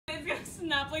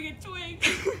snap like a twig.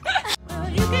 Well,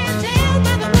 you can tell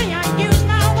by the way I use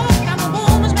my walk. I'm a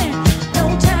woman's man,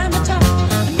 no time to talk.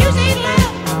 Music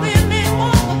loud, women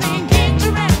walk, being kicked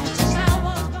around since I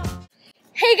was born.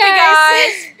 Hey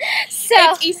guys! So,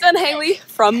 It's Issa and Haley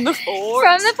from the Forks.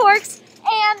 From the Forks,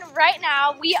 and right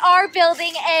now we are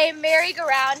building a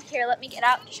merry-go-round. Here, let me get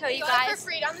out and show you guys. Got it for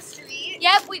free down the street.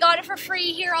 Yep, we got it for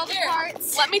free here, all the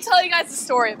parts. Let me tell you guys the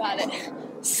story about it.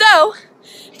 So,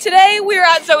 today we were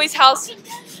at Zoe's house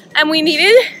and we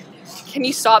needed, can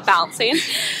you stop bouncing?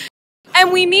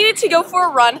 And we needed to go for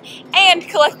a run and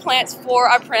collect plants for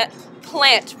our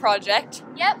plant project.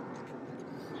 Yep.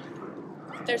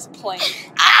 There's a plane.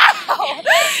 Ow!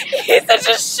 Issa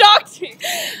just shocked me.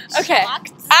 Okay.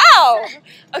 Shocked. Ow!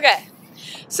 Okay.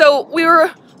 So we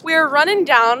were running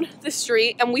down the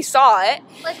street and we saw it.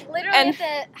 Like literally And at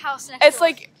the house next door.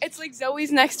 It's like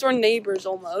Zoe's next door neighbors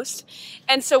almost.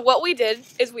 And so what we did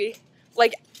is we,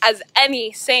 like as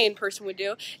any sane person would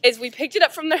do, is we picked it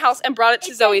up from their house and brought it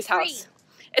to Zoe's house.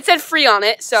 It said free on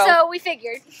it, so we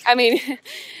figured. I mean,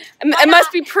 it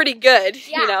must be pretty good,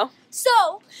 you know.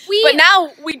 So But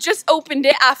now we just opened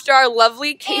it after our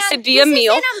lovely quesadilla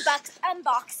meal. This is an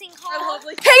unboxing haul.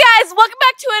 Hey guys, welcome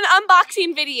back to an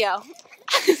unboxing video.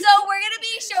 So we're gonna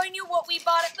be showing you what we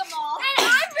bought at the mall. And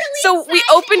I'm really So we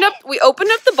opened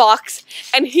up the box,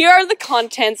 and here are the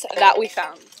contents that we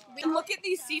found. And look at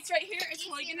these seats right here. It's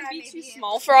probably gonna be too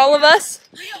small for all of us,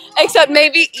 except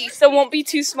maybe Issa won't be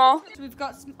too small. We've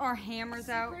got our hammers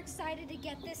out. We're excited to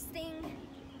get this thing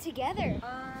together.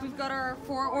 We've got our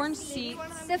 4 orange seats.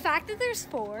 The fact that there's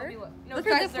 4. No, Look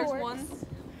at guys, the there's forks. one.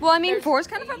 Well, I mean, 4 is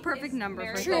kind of a perfect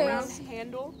number for True. those.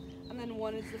 Handle, and then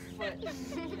one is the foot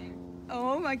thing.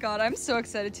 Oh my god, I'm so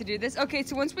excited to do this. Okay,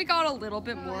 so once we got a little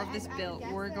bit more of this built,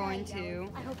 we're going to...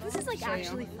 I hope this is like Show you.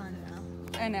 actually fun though.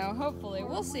 I know, hopefully.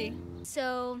 We'll see.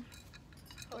 So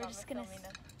we're just gonna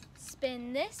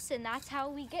spin this, and that's how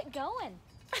we get going.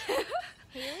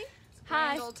 Haley?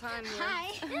 Hi. Grand old time here.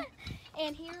 Hi.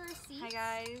 And here are seats. Hi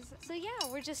guys. So yeah,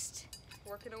 we're just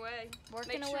Working away.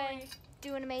 working away,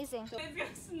 doing amazing. It's gonna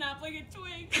snap like a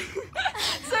twig.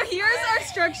 So here's our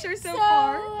structure so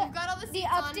far. We've got all the seats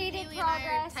the on. updated Haley and I are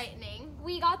progress. tightening.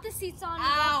 We got the seats on. We Ow,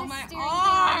 got the my steering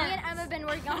arm. wheel. Me and Emma have been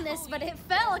working on this, but it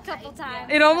fell a couple times.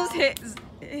 It almost hit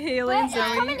Haley But and it's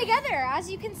coming Zoe. together, as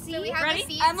you can see. So we have Ready? the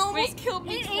seats. Emma almost killed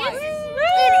me It twice. is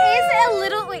a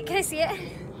little. Wait, can I see it?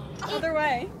 Other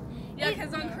way. Yeah,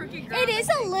 because on crooked ground. It is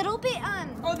a little bit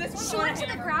Oh, this one's short on a to the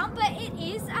hammer. ground, but it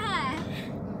is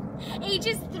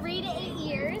ages 3 to 8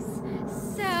 years.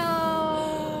 So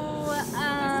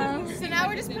So now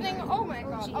we're just putting, oh my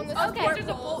god, on the Okay. support There's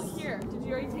a poles. bolt here. Did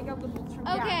you already take out the bolts from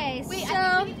okay, Wait, so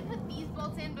I think we need to put these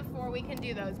bolts in before we can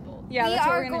do those bolts. Yeah, we that's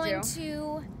what are we're gonna going do.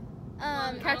 to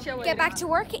Catch you later. get back to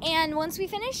work, and once we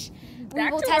finish, we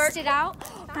Back will to test work. it out.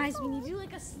 Guys, we need to do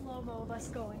like a slow-mo of us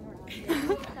going around. That'd be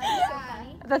so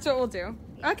funny. That's what we'll do.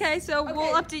 Okay, so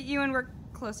we'll update you when we're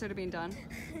closer to being done.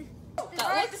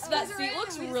 That seat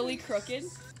looks really crooked.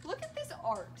 Look at this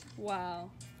art. Wow.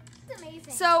 It's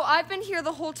amazing. So I've been here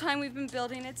the whole time we've been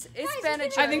building. It's been a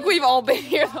I think we've all been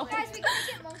here though. Guys, we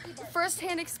gotta get monkey bars.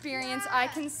 first-hand experience. I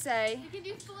can say. We can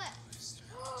do flips.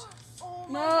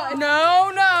 No.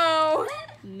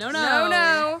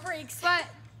 No. Freaks. But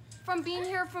from being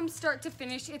here from start to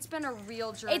finish, it's been a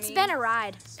real journey. It's been a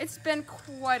ride. It's been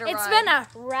quite a ride. It's been a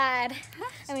ride.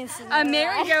 I mean, a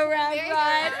merry-go-round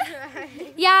ride.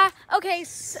 Yeah. Okay.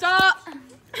 Stop.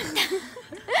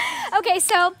 Okay.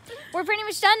 So we're pretty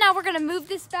much done now. We're gonna move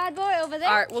this bad boy over there.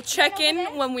 All right, we'll check Over in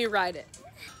there. when we ride it.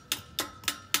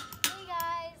 Hey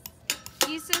guys.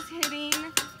 Issa's hitting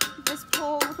this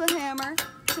pole with a hammer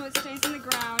so it stays in the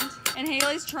ground. And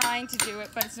Haley's trying to do it,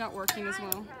 but it's not working as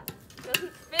well.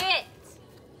 Doesn't fit.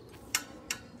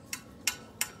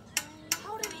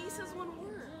 How did Issa's one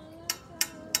work?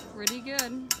 Pretty good.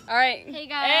 All right. Hey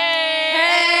guys.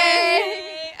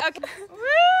 Hey. Okay.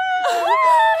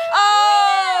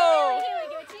 Oh. Haley,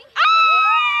 give it to me.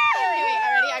 Wait,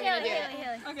 already? I'm gonna do it.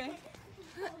 Haley. Okay.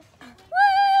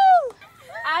 Woo!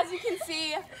 As you can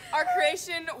see, our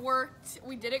creation worked.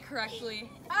 We did it correctly.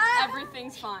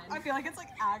 Everything's fine. I feel like it's like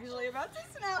actually about to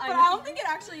snap, I but know. I don't think it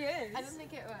actually is. I don't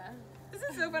think it will. This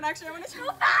is so fun. Actually, I want to go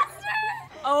faster.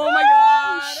 Oh my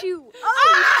god. Shoot.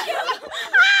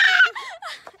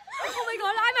 Oh my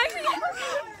god, I'm actually.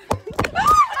 Bye,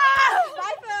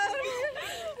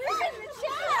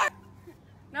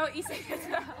 No, Issa gets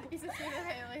it out. He's a sweet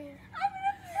Haley.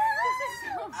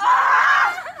 phone.